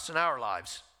to us in our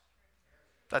lives.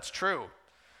 That's true.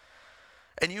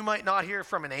 And you might not hear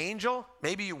from an angel.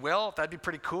 Maybe you will. That'd be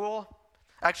pretty cool.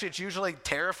 Actually, it's usually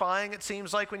terrifying, it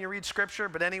seems like, when you read Scripture.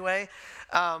 But anyway,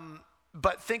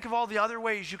 but think of all the other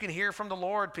ways you can hear from the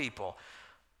Lord, people.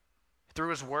 Through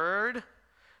his word,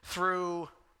 through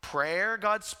prayer,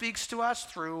 God speaks to us.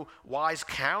 Through wise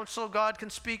counsel, God can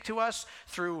speak to us.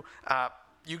 Through,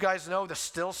 you guys know, the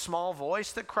still small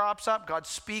voice that crops up, God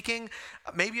speaking.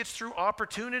 Maybe it's through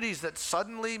opportunities that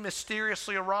suddenly,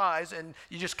 mysteriously arise and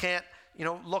you just can't,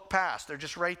 look past. They're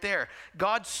just right there.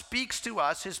 God speaks to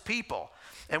us, his people,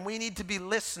 and we need to be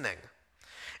listening.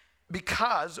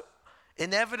 Because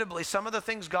inevitably, some of the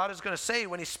things God is going to say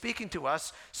when he's speaking to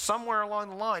us, somewhere along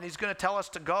the line, he's going to tell us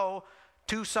to go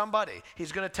to somebody.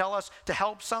 He's going to tell us to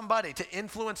help somebody, to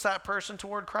influence that person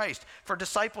toward Christ for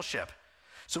discipleship.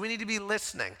 So we need to be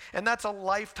listening. And that's a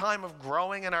lifetime of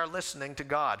growing in our listening to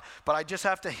God. But I just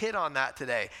have to hit on that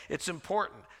today. It's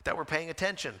important that we're paying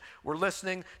attention. We're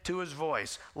listening to his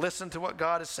voice. Listen to what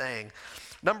God is saying.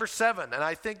 Number 7, and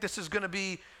I think this is going to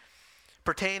be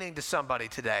pertaining to somebody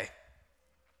today.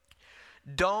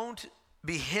 Don't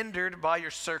be hindered by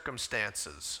your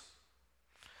circumstances.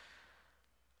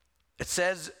 It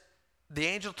says, the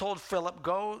angel told Philip,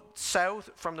 go south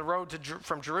from the road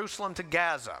from Jerusalem to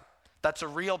Gaza. That's a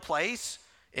real place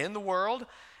in the world.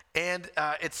 And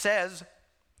it says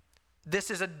this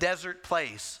is a desert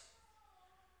place.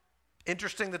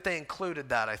 Interesting that they included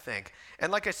that, I think.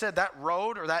 And like I said, that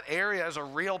road or that area is a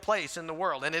real place in the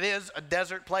world. And it is a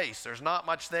desert place. There's not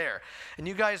much there. And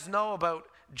you guys know about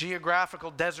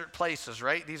geographical desert places,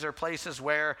 right? These are places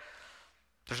where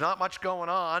there's not much going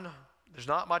on. There's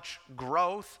not much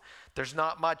growth. There's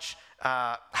not much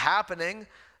happening.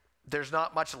 There's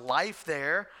not much life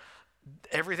there.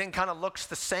 Everything kind of looks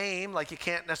the same. Like you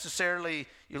can't necessarily,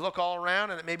 you look all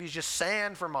around and it maybe is just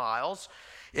sand for miles.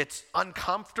 It's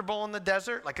uncomfortable in the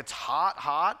desert. Like it's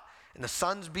hot, and the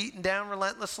sun's beating down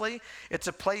relentlessly. It's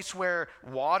a place where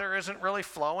water isn't really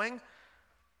flowing.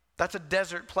 That's a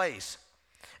desert place.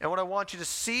 And what I want you to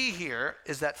see here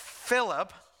is that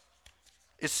Philip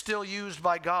is still used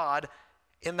by God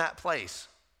in that place.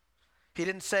 He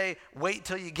didn't say, wait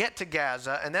till you get to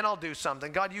Gaza and then I'll do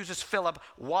something. God uses Philip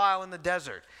while in the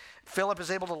desert. Philip is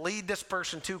able to lead this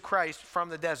person to Christ from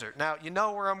the desert. Now, you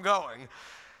know where I'm going.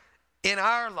 In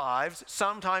our lives,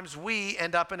 sometimes we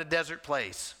end up in a desert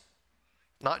place.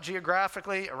 Not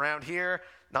geographically, around here,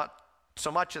 not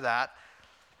so much of that.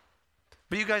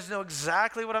 But you guys know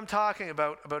exactly what I'm talking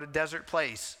about a desert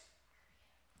place.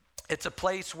 It's a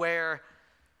place where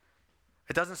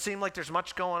it doesn't seem like there's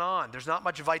much going on. There's not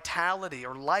much vitality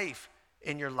or life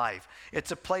in your life.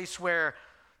 It's a place where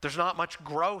there's not much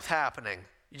growth happening.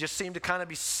 You just seem to kind of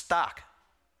be stuck.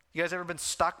 You guys ever been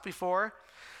stuck before?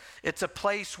 It's a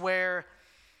place where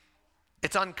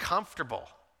it's uncomfortable.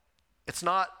 It's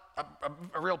not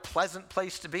a real pleasant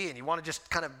place to be, and you want to just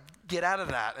kind of get out of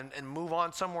that and move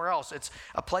on somewhere else. It's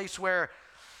a place where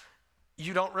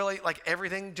you don't really, like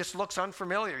everything just looks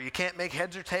unfamiliar. You can't make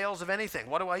heads or tails of anything.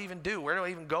 What do I even do? Where do I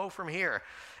even go from here?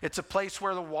 It's a place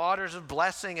where the waters of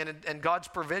blessing and God's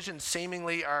provisions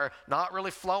seemingly are not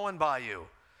really flowing by you.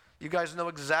 You guys know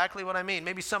exactly what I mean.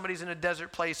 Maybe somebody's in a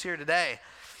desert place here today.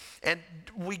 And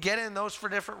we get in those for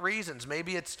different reasons.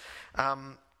 Maybe it's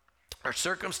our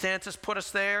circumstances put us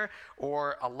there,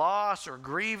 or a loss, or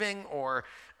grieving, or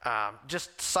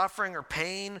just suffering or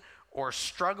pain, or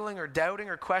struggling or doubting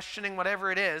or questioning,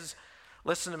 whatever it is.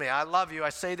 Listen to me. I love you. I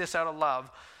say this out of love.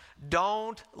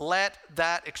 Don't let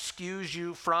that excuse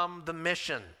you from the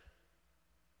mission.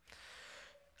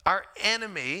 Our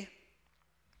enemy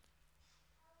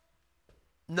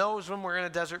knows when we're in a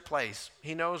desert place.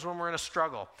 He knows when we're in a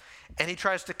struggle. And he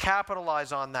tries to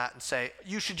capitalize on that and say,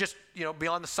 you should just, be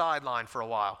on the sideline for a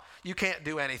while. You can't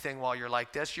do anything while you're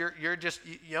like this. You're just,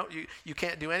 you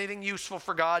can't do anything useful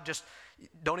for God. Just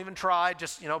don't even try.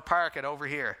 Just, park it over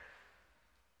here.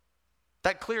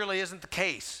 That clearly isn't the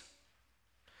case.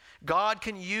 God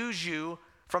can use you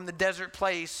from the desert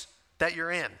place that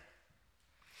you're in.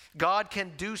 God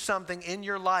can do something in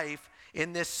your life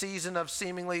in this season of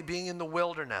seemingly being in the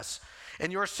wilderness.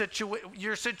 And your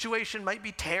situation might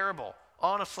be terrible.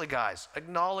 Honestly, guys,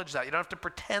 acknowledge that. You don't have to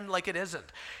pretend like it isn't.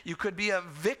 You could be a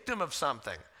victim of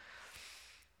something.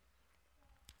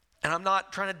 And I'm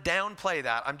not trying to downplay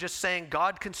that. I'm just saying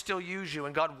God can still use you,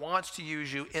 and God wants to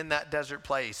use you in that desert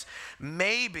place.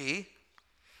 Maybe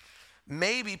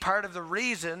part of the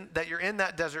reason that you're in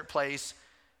that desert place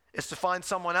is to find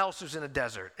someone else who's in a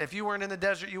desert. If you weren't in the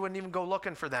desert, you wouldn't even go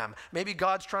looking for them. Maybe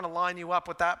God's trying to line you up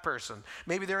with that person.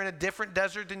 Maybe they're in a different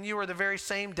desert than you, or the very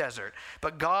same desert.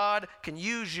 But God can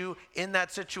use you in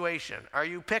that situation. Are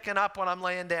you picking up what I'm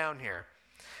laying down here?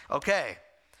 Okay.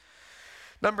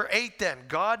 Number 8 then,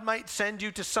 God might send you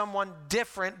to someone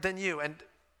different than you. And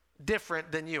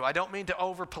different than you. I don't mean to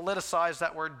over-politicize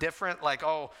that word different, like,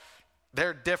 oh,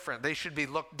 they're different. They should be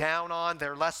looked down on.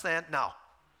 They're less than. No.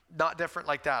 Not different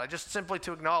like that. I just simply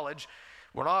to acknowledge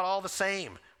we're not all the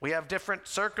same. We have different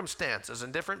circumstances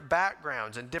and different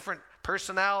backgrounds and different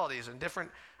personalities and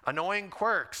different annoying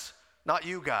quirks. Not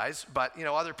you guys, but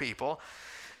other people.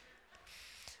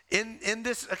 In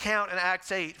this account in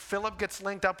Acts 8, Philip gets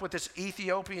linked up with this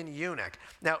Ethiopian eunuch.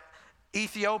 Now,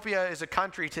 Ethiopia is a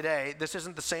country today. This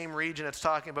isn't the same region it's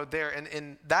talking about there. And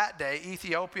in that day,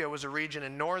 Ethiopia was a region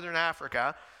in northern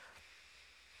Africa.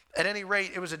 At any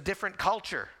rate, it was a different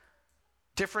culture,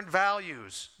 different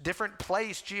values, different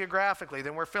place geographically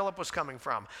than where Philip was coming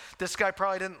from. This guy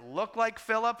probably didn't look like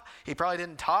Philip. He probably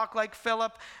didn't talk like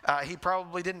Philip. He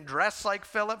probably didn't dress like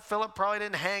Philip. Philip probably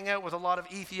didn't hang out with a lot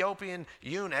of Ethiopian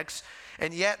eunuchs.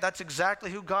 And yet, that's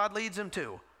exactly who God leads him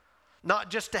to.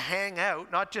 Not just to hang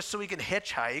out, not just so he can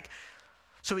hitchhike,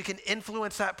 so he can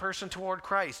influence that person toward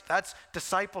Christ. That's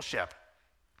discipleship.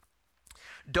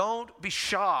 Don't be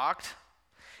shocked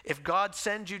if God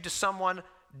sends you to someone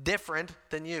different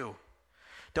than you.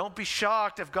 Don't be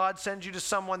shocked if God sends you to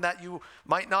someone that you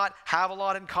might not have a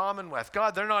lot in common with.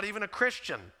 God, they're not even a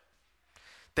Christian.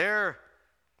 They're,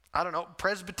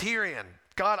 Presbyterian.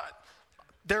 God,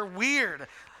 they're weird.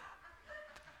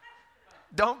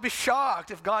 Don't be shocked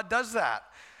if God does that.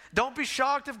 Don't be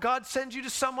shocked if God sends you to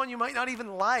someone you might not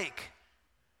even like.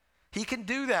 He can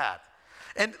do that.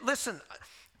 And listen,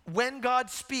 when God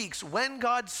speaks, when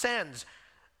God sends,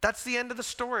 that's the end of the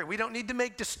story. We don't need to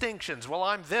make distinctions. Well,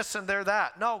 I'm this and they're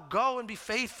that. No, go and be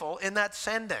faithful in that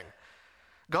sending.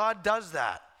 God does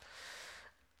that.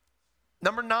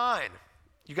 Number 9.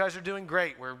 You guys are doing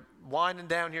great. We're winding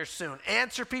down here soon.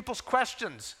 Answer people's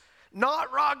questions.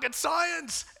 Not rocket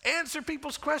science. Answer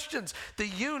people's questions. The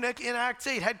eunuch in Acts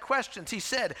 8 had questions. He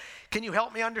said, can you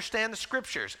help me understand the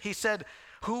scriptures? He said,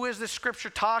 who is this scripture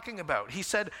talking about? He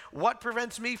said, what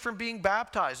prevents me from being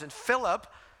baptized? And Philip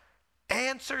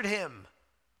answered him.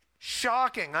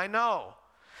 Shocking, I know.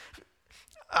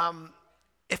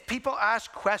 If people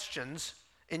ask questions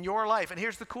in your life, and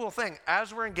here's the cool thing,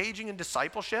 as we're engaging in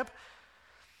discipleship,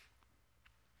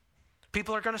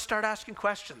 people are going to start asking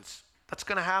questions. That's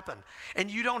going to happen.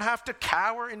 And you don't have to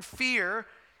cower in fear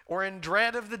or in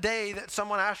dread of the day that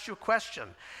someone asks you a question.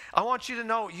 I want you to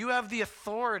know you have the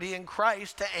authority in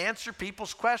Christ to answer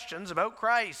people's questions about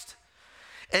Christ.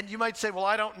 And you might say, well,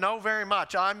 I don't know very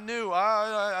much. I'm new.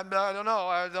 I don't know.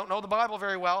 I don't know the Bible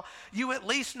very well. You at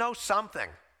least know something.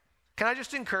 Can I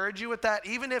just encourage you with that?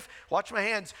 Even if, watch my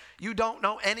hands, you don't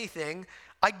know anything,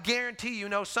 I guarantee you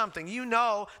know something. You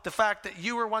know the fact that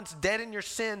you were once dead in your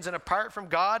sins and apart from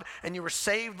God, and you were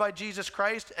saved by Jesus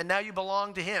Christ, and now you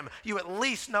belong to him. You at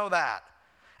least know that,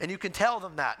 and you can tell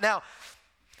them that. Now,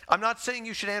 I'm not saying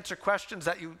you should answer questions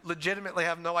that you legitimately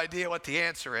have no idea what the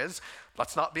answer is.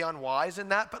 Let's not be unwise in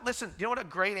that. But listen, you know what a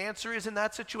great answer is in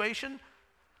that situation?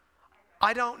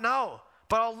 I don't know,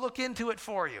 but I'll look into it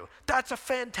for you. That's a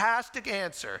fantastic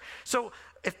answer. So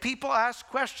if people ask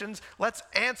questions, let's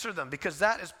answer them, because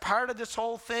that is part of this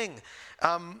whole thing.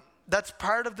 That's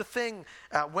part of the thing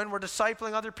when we're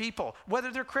discipling other people, whether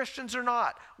they're Christians or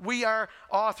not. We are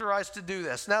authorized to do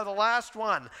this. Now, the last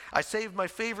one, I saved my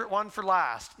favorite one for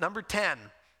last. Number 10,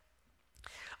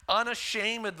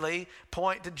 unashamedly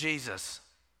point to Jesus.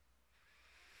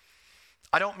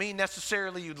 I don't mean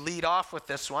necessarily you'd lead off with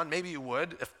this one. Maybe you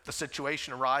would if the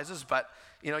situation arises, but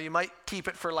you might keep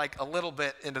it for like a little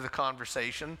bit into the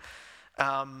conversation.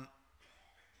 In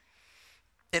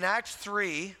Acts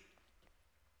 3,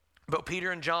 about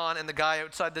Peter and John and the guy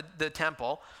outside the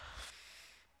temple,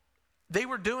 they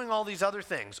were doing all these other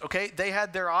things, okay? They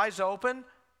had their eyes open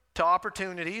to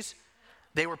opportunities.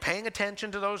 They were paying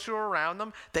attention to those who were around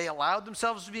them. They allowed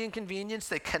themselves to be inconvenienced.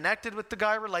 They connected with the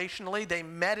guy relationally. They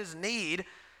met his need,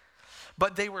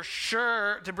 but they were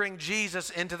sure to bring Jesus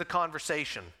into the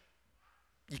conversation.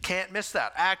 You can't miss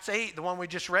that. Acts 8, the one we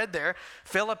just read there,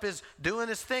 Philip is doing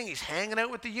his thing. He's hanging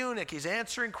out with the eunuch. He's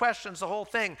answering questions, the whole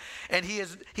thing. And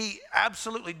he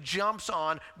absolutely jumps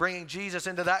on bringing Jesus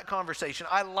into that conversation.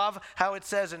 I love how it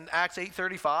says in Acts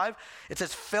 8:35, it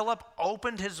says, Philip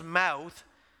opened his mouth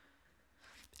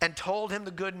and told him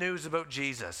the good news about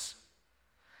Jesus.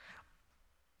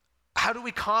 How do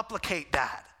we complicate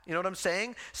that? You know what I'm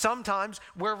saying? Sometimes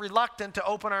we're reluctant to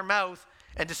open our mouth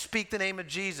and to speak the name of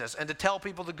Jesus and to tell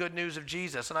people the good news of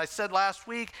Jesus. And I said last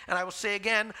week, and I will say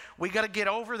again, we got to get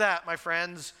over that, my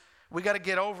friends. We got to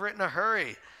get over it in a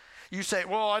hurry. You say,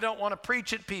 well, I don't want to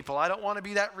preach at people. I don't want to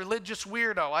be that religious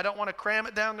weirdo. I don't want to cram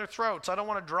it down their throats. I don't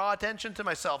want to draw attention to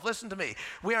myself. Listen to me.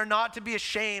 We are not to be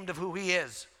ashamed of who he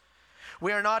is.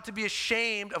 We are not to be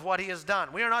ashamed of what he has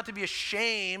done. We are not to be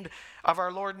ashamed of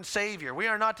our Lord and Savior. We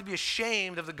are not to be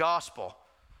ashamed of the gospel.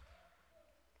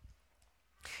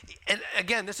 And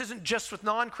again, this isn't just with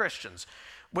non-Christians.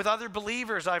 With other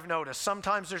believers, I've noticed,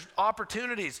 sometimes there's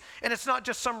opportunities. And it's not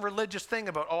just some religious thing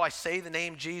about, I say the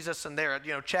name Jesus and there,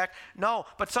 check. No,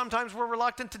 but sometimes we're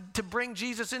reluctant to bring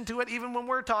Jesus into it even when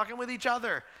we're talking with each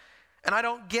other. And I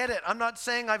don't get it. I'm not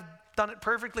saying I've done it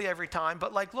perfectly every time,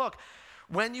 but look,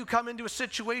 When you come into a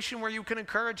situation where you can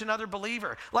encourage another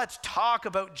believer, let's talk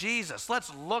about Jesus.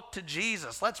 Let's look to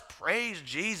Jesus. Let's praise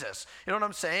Jesus. You know what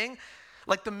I'm saying?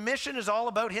 Like, the mission is all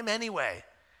about him anyway.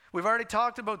 We've already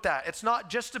talked about that. It's not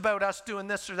just about us doing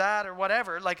this or that or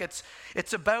whatever. Like,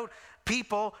 it's about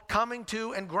people coming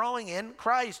to and growing in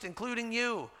Christ, including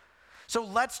you. So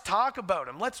let's talk about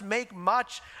him. Let's make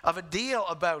much of a deal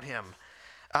about him.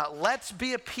 Let's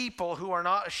be a people who are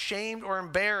not ashamed or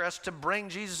embarrassed to bring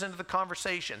Jesus into the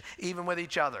conversation, even with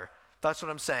each other. That's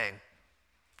what I'm saying.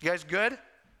 You guys good?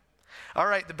 All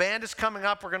right, the band is coming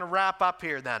up. We're going to wrap up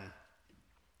here then.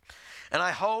 And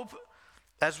I hope,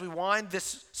 as we wind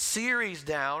this series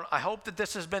down, I hope that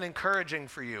this has been encouraging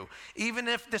for you. Even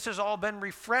if this has all been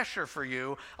refresher for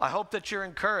you, I hope that you're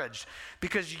encouraged.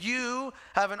 Because you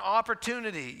have an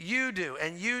opportunity, you do,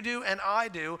 and I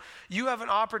do. You have an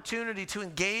opportunity to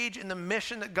engage in the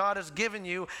mission that God has given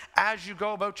you as you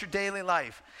go about your daily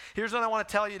life. Here's what I want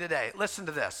to tell you today. Listen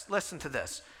to this. Listen to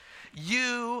this.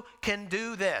 You can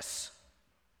do this.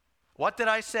 What did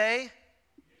I say?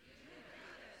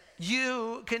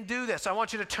 You can do this. I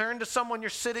want you to turn to someone you're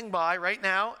sitting by right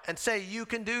now and say, you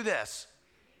can do this.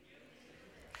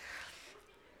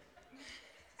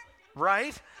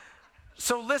 Right?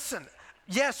 So listen,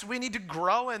 yes, we need to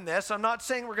grow in this. I'm not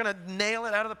saying we're going to nail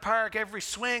it out of the park every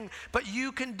swing, but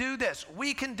you can do this.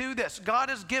 We can do this. God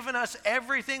has given us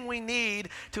everything we need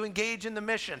to engage in the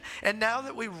mission. And now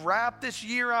that we wrap this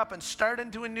year up and start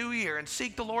into a new year and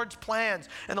seek the Lord's plans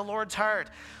and the Lord's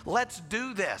heart, let's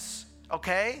do this.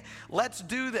 Okay? Let's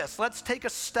do this. Let's take a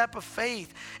step of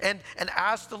faith and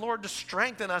ask the Lord to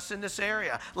strengthen us in this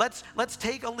area. Let's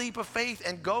take a leap of faith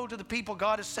and go to the people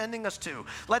God is sending us to.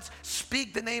 Let's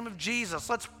speak the name of Jesus.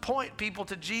 Let's point people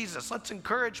to Jesus. Let's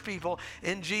encourage people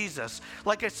in Jesus.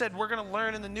 Like I said, we're going to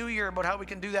learn in the new year about how we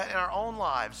can do that in our own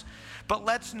lives. But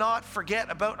let's not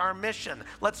forget about our mission.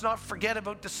 Let's not forget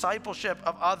about discipleship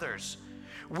of others.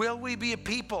 Will we be a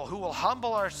people who will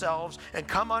humble ourselves and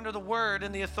come under the word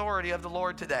and the authority of the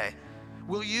Lord today?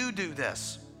 Will you do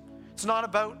this? It's not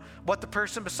about what the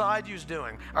person beside you is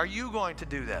doing. Are you going to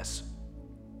do this?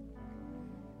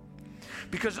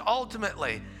 Because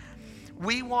ultimately,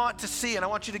 we want to see, and I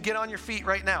want you to get on your feet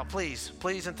right now, please,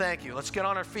 and thank you. Let's get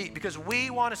on our feet because we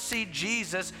want to see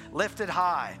Jesus lifted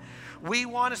high. We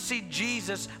want to see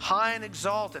Jesus high and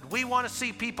exalted. We want to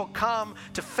see people come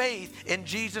to faith in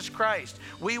Jesus Christ.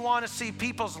 We want to see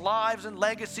people's lives and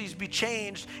legacies be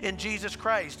changed in Jesus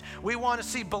Christ. We want to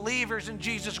see believers in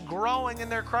Jesus growing in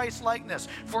their Christ likeness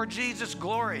for Jesus'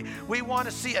 glory. We want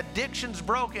to see addictions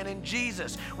broken in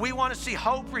Jesus. We want to see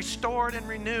hope restored and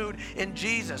renewed in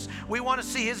Jesus. We want to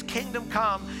see his kingdom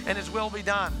come and his will be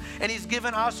done. And he's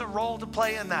given us a role to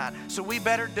play in that. So we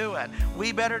better do it.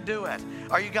 We better do it.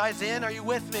 Are you guys in? Are you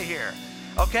with me here?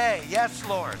 Okay. Yes,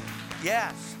 Lord.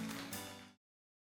 Yes.